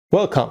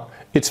Welcome!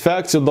 It's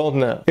Facts You Don't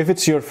Know. If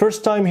it's your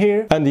first time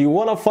here and you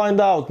want to find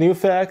out new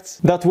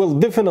facts that will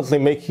definitely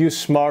make you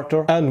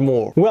smarter and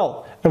more,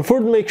 and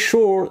first make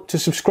sure to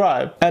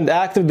subscribe and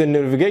activate the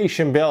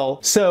notification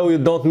bell so you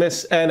don't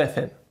miss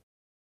anything.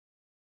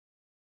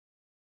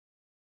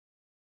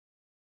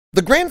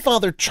 The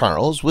grandfather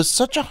Charles was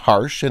such a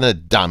harsh and a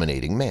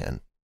dominating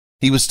man.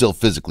 He was still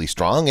physically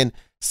strong and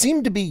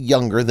seemed to be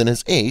younger than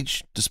his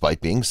age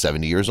despite being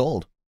 70 years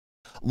old.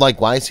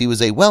 Likewise, he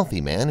was a wealthy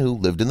man who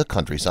lived in the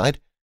countryside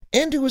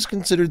and who was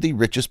considered the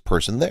richest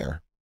person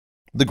there.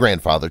 The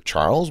grandfather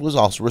Charles was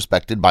also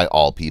respected by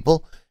all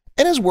people,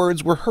 and his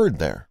words were heard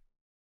there.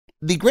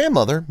 The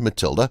grandmother,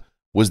 Matilda,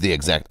 was the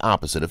exact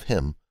opposite of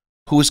him,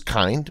 who was a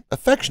kind,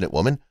 affectionate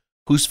woman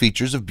whose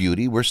features of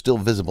beauty were still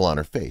visible on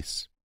her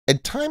face,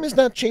 and time has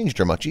not changed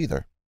her much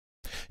either.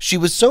 She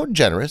was so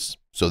generous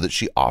so that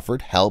she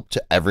offered help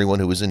to everyone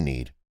who was in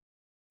need.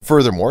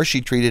 Furthermore, she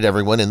treated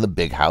everyone in the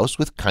big house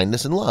with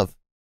kindness and love.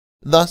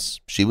 Thus,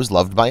 she was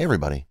loved by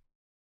everybody.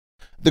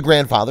 The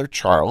grandfather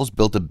Charles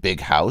built a big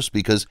house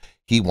because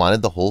he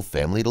wanted the whole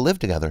family to live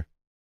together.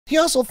 He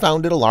also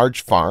founded a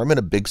large farm and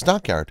a big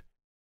stockyard.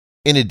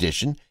 In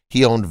addition,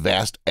 he owned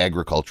vast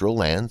agricultural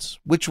lands,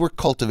 which were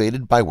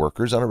cultivated by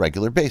workers on a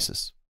regular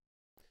basis.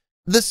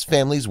 This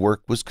family's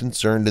work was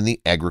concerned in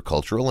the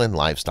agricultural and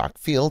livestock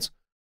fields,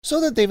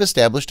 so that they've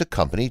established a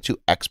company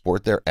to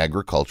export their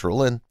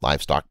agricultural and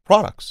livestock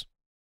products.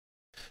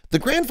 The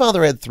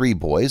grandfather had 3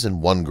 boys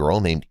and 1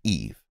 girl named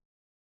Eve.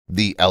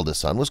 The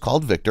eldest son was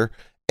called Victor,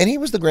 and he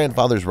was the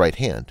grandfather's right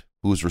hand,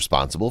 who was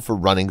responsible for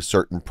running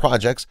certain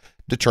projects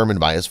determined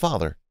by his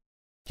father.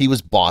 He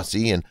was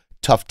bossy and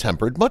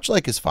tough-tempered, much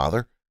like his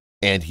father,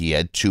 and he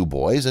had 2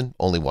 boys and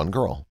only 1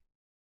 girl.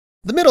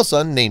 The middle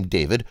son, named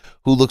David,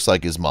 who looks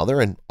like his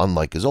mother and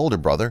unlike his older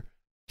brother,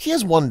 he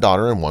has 1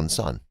 daughter and 1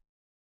 son.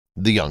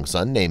 The young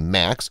son, named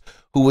Max,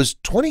 who was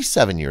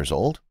 27 years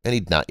old and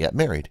he'd not yet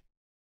married.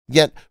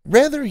 Yet,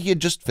 rather, he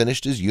had just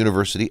finished his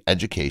university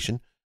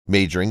education,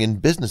 majoring in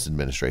business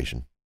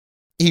administration.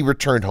 He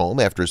returned home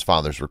after his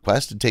father's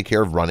request to take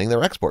care of running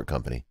their export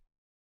company.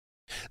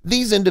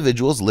 These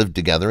individuals lived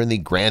together in the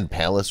grand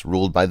palace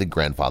ruled by the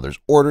grandfather's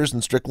orders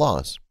and strict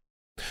laws,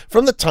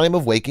 from the time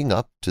of waking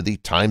up to the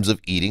times of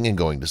eating and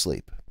going to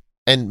sleep,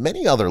 and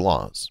many other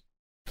laws.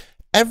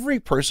 Every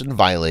person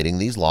violating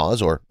these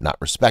laws or not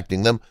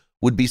respecting them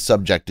would be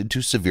subjected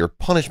to severe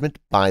punishment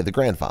by the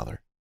grandfather.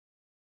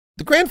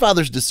 The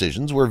grandfather's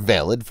decisions were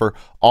valid for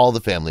all the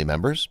family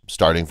members,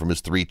 starting from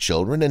his 3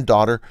 children and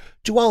daughter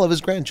to all of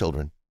his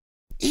grandchildren.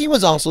 He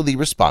was also the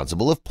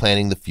responsible of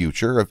planning the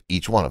future of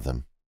each one of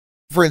them.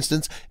 For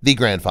instance, the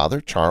grandfather,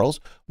 Charles,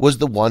 was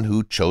the one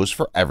who chose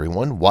for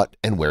everyone what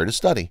and where to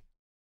study.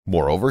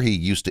 Moreover, he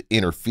used to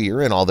interfere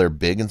in all their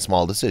big and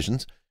small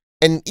decisions,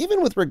 and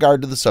even with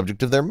regard to the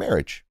subject of their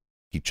marriage.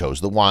 He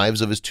chose the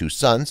wives of his 2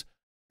 sons,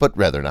 but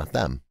rather not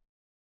them.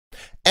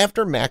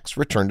 After Max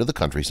returned to the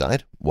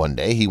countryside, one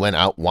day he went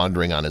out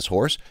wandering on his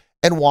horse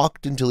and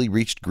walked until he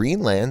reached green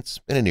lands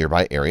in a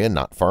nearby area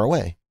not far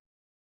away.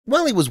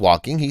 While he was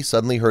walking, he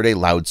suddenly heard a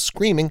loud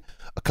screaming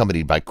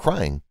accompanied by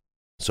crying,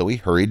 so he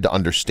hurried to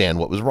understand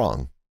what was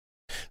wrong.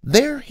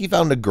 There he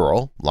found a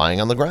girl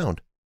lying on the ground,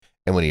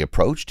 and when he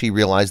approached, he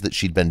realized that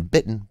she'd been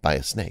bitten by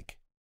a snake.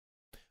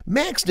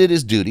 Max did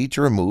his duty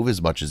to remove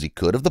as much as he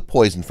could of the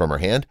poison from her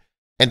hand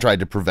and tried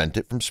to prevent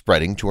it from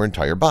spreading to her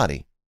entire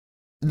body.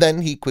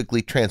 Then he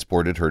quickly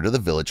transported her to the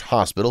village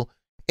hospital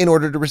in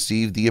order to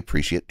receive the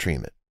appropriate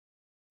treatment.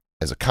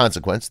 As a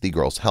consequence, the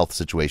girl's health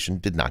situation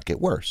did not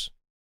get worse.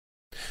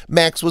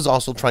 Max was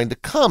also trying to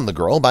calm the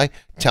girl by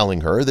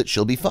telling her that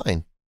she'll be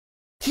fine.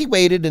 He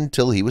waited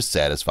until he was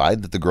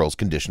satisfied that the girl's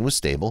condition was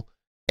stable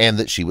and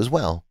that she was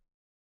well.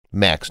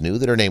 Max knew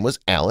that her name was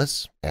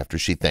Alice after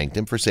she thanked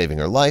him for saving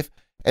her life,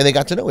 and they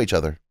got to know each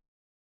other.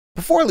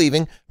 Before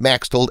leaving,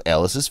 Max told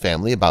Alice's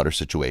family about her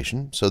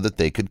situation so that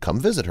they could come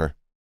visit her.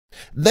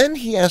 Then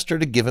he asked her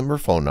to give him her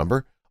phone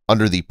number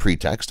under the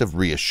pretext of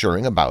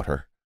reassuring about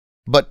her.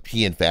 But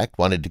he in fact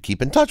wanted to keep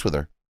in touch with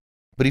her.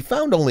 But he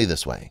found only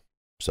this way,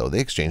 so they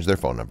exchanged their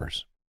phone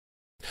numbers.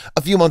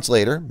 A few months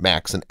later,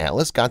 Max and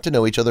Alice got to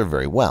know each other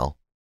very well.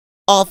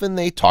 Often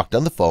they talked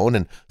on the phone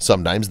and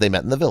sometimes they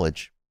met in the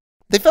village.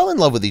 They fell in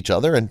love with each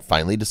other and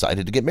finally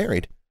decided to get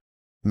married.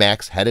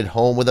 Max headed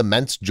home with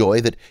immense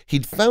joy that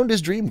he'd found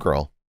his dream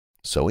girl,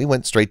 so he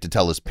went straight to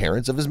tell his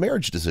parents of his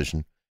marriage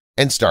decision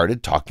and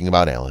started talking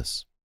about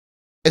Alice.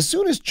 As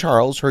soon as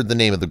Charles heard the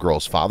name of the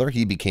girl's father,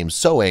 he became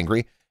so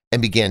angry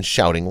and began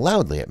shouting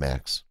loudly at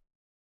Max.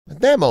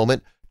 At that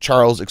moment,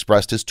 Charles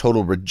expressed his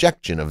total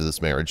rejection of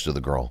this marriage to the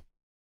girl.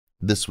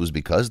 This was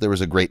because there was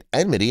a great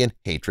enmity and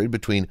hatred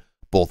between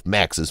both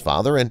Max's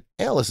father and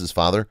Alice's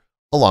father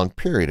a long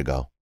period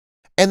ago,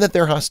 and that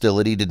their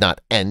hostility did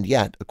not end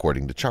yet,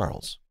 according to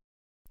Charles.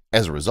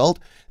 As a result,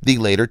 the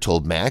latter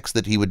told Max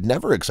that he would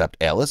never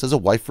accept Alice as a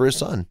wife for his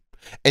son,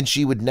 and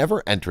she would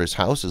never enter his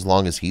house as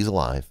long as he's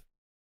alive.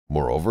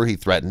 Moreover, he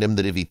threatened him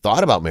that if he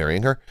thought about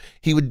marrying her,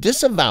 he would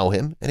disavow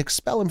him and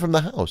expel him from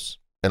the house,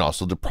 and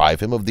also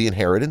deprive him of the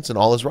inheritance and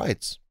all his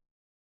rights.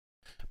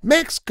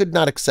 Max could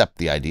not accept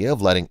the idea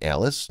of letting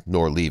Alice,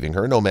 nor leaving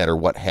her no matter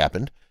what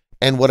happened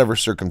and whatever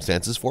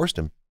circumstances forced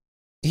him.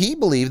 He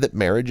believed that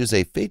marriage is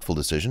a fateful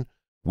decision,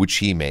 which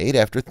he made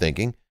after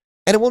thinking,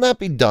 and it will not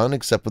be done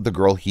except with the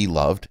girl he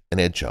loved and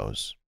had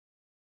chose.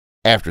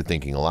 After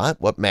thinking a lot,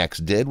 what Max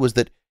did was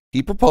that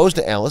he proposed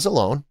to Alice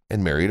alone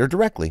and married her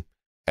directly,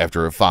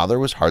 after her father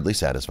was hardly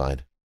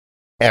satisfied.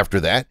 After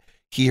that,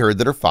 he heard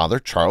that her father,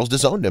 Charles,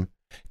 disowned him,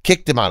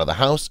 kicked him out of the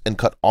house, and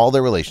cut all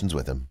their relations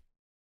with him.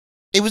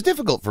 It was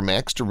difficult for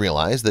Max to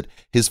realize that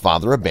his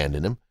father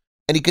abandoned him,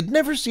 and he could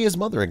never see his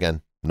mother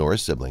again, nor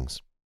his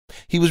siblings.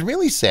 He was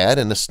really sad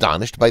and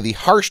astonished by the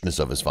harshness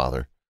of his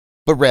father,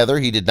 but rather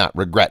he did not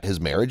regret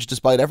his marriage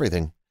despite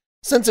everything,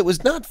 since it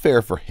was not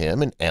fair for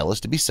him and Alice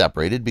to be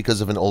separated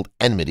because of an old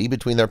enmity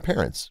between their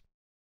parents.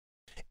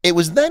 It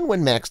was then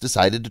when Max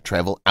decided to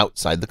travel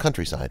outside the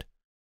countryside,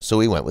 so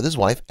he went with his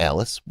wife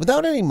Alice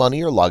without any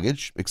money or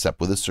luggage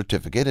except with a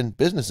certificate in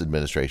business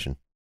administration.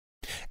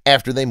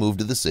 After they moved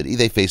to the city,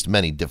 they faced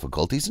many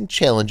difficulties and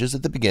challenges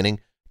at the beginning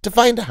to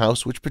find a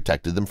house which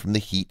protected them from the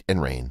heat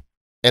and rain,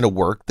 and a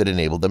work that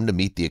enabled them to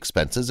meet the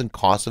expenses and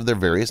costs of their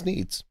various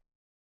needs.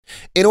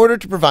 In order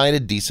to provide a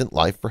decent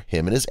life for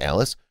him and his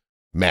Alice,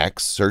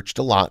 Max searched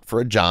a lot for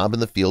a job in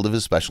the field of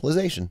his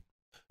specialization.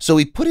 So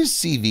he put his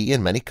CV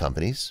in many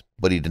companies,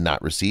 but he did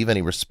not receive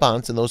any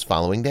response in those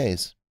following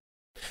days.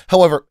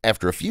 However,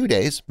 after a few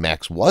days,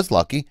 Max was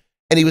lucky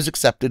and he was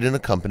accepted in a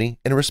company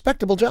in a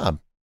respectable job.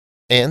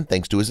 And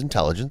thanks to his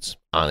intelligence,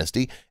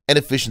 honesty, and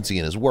efficiency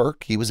in his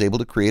work, he was able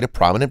to create a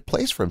prominent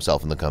place for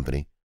himself in the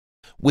company.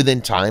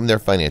 Within time, their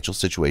financial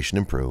situation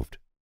improved.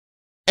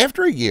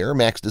 After a year,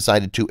 Max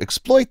decided to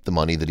exploit the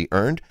money that he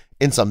earned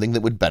in something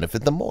that would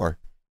benefit them more.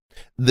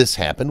 This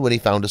happened when he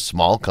found a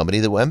small company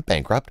that went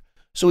bankrupt,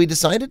 so he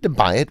decided to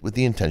buy it with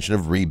the intention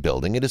of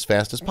rebuilding it as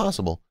fast as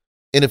possible,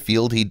 in a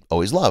field he'd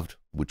always loved,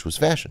 which was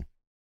fashion.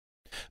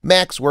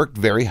 Max worked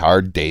very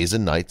hard days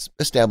and nights,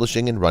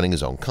 establishing and running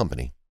his own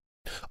company.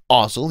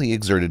 Also, he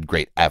exerted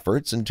great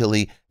efforts until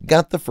he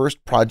got the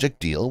first project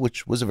deal,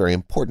 which was a very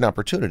important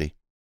opportunity.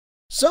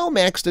 So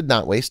Max did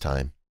not waste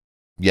time.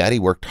 Yet he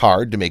worked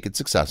hard to make it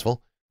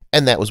successful,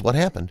 and that was what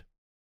happened.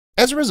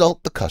 As a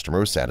result, the customer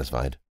was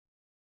satisfied.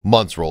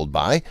 Months rolled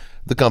by,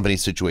 the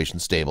company's situation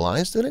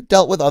stabilized, and it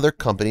dealt with other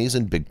companies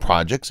and big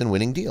projects and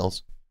winning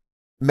deals.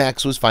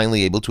 Max was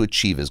finally able to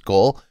achieve his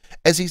goal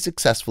as he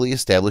successfully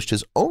established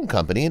his own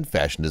company in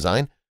fashion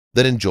design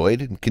that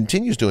enjoyed and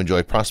continues to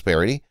enjoy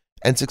prosperity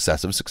and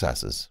successive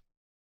successes.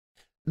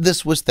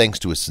 This was thanks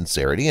to his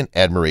sincerity and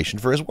admiration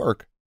for his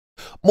work.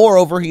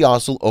 Moreover, he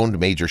also owned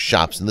major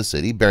shops in the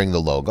city bearing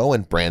the logo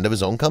and brand of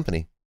his own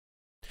company.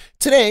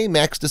 Today,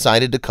 Max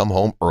decided to come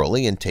home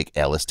early and take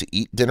Alice to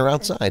eat dinner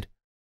outside.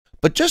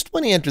 But just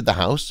when he entered the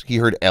house, he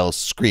heard Alice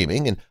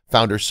screaming and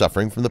found her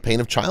suffering from the pain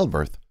of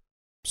childbirth.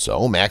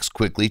 So Max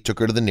quickly took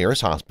her to the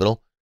nearest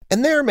hospital,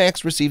 and there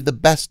Max received the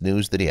best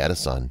news that he had a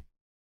son.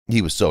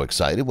 He was so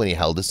excited when he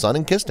held his son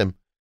and kissed him.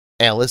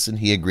 Alice and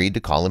he agreed to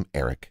call him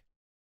Eric.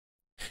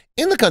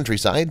 In the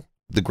countryside,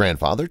 the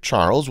grandfather,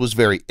 Charles, was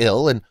very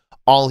ill, and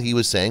all he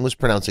was saying was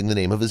pronouncing the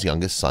name of his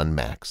youngest son,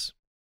 Max.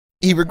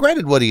 He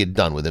regretted what he had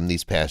done with him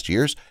these past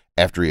years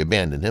after he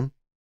abandoned him.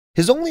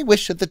 His only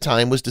wish at the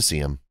time was to see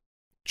him.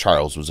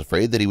 Charles was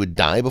afraid that he would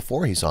die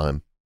before he saw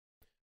him.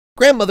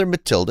 Grandmother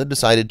Matilda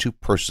decided to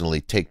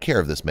personally take care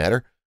of this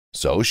matter,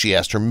 so she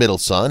asked her middle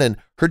son and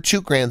her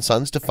 2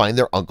 grandsons to find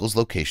their uncle's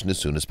location as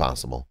soon as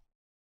possible.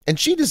 And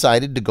she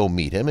decided to go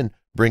meet him and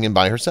bring him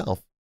by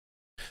herself.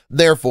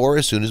 Therefore,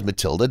 as soon as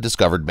Matilda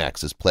discovered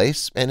Max's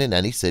place and in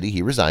any city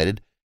he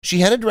resided,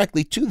 she headed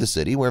directly to the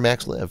city where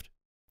Max lived.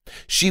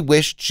 She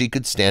wished she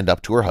could stand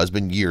up to her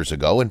husband years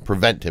ago and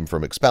prevent him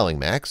from expelling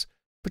Max,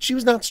 but she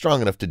was not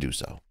strong enough to do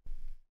so.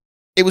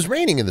 It was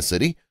raining in the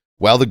city,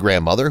 while the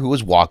grandmother, who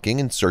was walking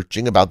and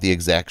searching about the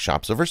exact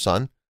shops of her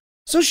son,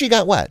 so she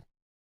got wet.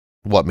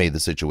 What made the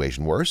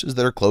situation worse is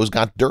that her clothes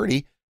got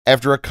dirty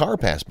after a car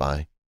passed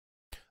by.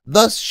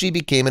 Thus, she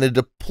became in a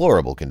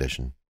deplorable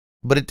condition,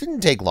 but it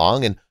didn't take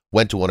long and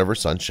went to one of her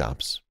son's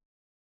shops.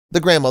 The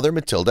grandmother,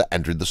 Matilda,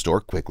 entered the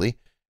store quickly,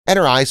 and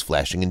her eyes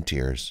flashing in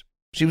tears.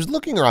 She was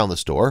looking around the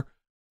store.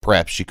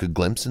 Perhaps she could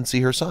glimpse and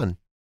see her son.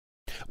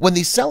 When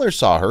the seller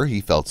saw her,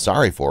 he felt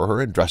sorry for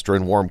her and dressed her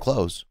in warm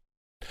clothes.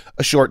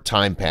 A short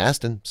time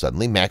passed, and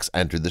suddenly Max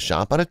entered the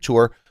shop on a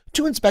tour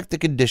to inspect the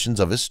conditions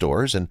of his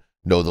stores and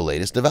know the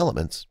latest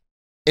developments.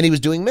 And he was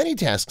doing many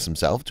tasks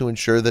himself to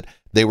ensure that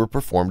they were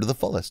performed to the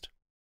fullest.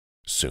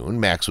 Soon,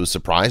 Max was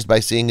surprised by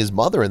seeing his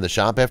mother in the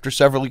shop after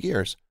several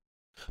years.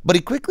 But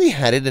he quickly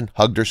headed and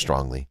hugged her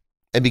strongly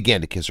and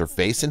began to kiss her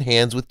face and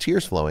hands with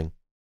tears flowing.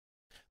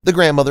 The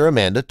grandmother,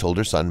 Amanda, told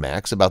her son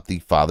Max about the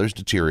father's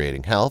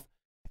deteriorating health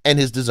and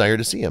his desire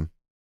to see him.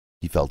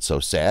 He felt so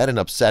sad and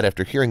upset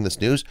after hearing this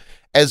news,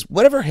 as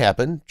whatever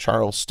happened,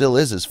 Charles still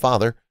is his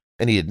father,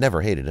 and he had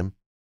never hated him.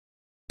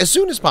 As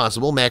soon as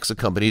possible, Max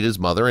accompanied his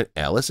mother and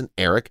Alice and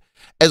Eric,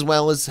 as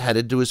well as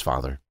headed to his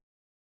father.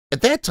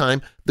 At that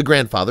time, the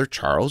grandfather,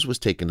 Charles, was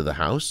taken to the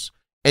house,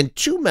 and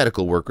 2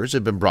 medical workers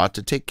had been brought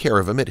to take care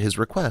of him at his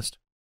request.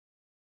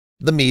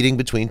 The meeting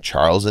between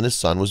Charles and his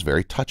son was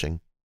very touching,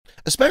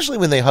 especially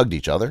when they hugged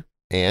each other,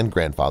 and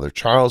grandfather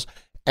Charles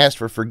asked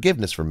for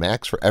forgiveness from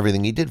Max for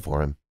everything he did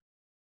for him.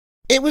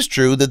 It was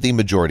true that the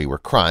majority were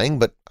crying,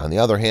 but on the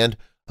other hand,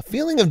 a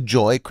feeling of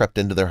joy crept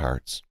into their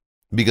hearts,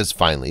 because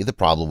finally the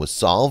problem was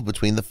solved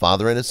between the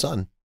father and his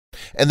son,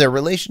 and their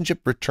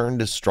relationship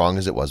returned as strong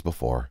as it was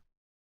before.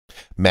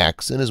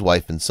 Max and his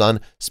wife and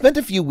son spent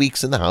a few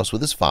weeks in the house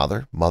with his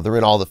father, mother,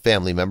 and all the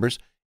family members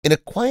in a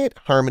quiet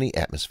harmony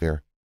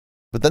atmosphere.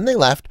 But then they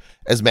left,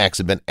 as Max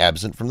had been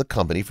absent from the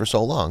company for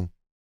so long.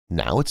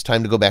 Now it's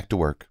time to go back to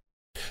work.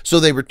 So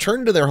they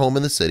returned to their home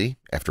in the city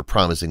after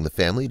promising the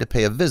family to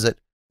pay a visit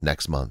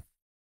next month.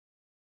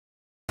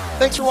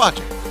 Thanks for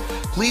watching.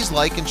 Please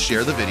like and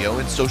share the video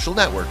in social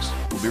networks.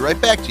 We'll be right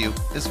back to you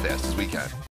as fast as we can.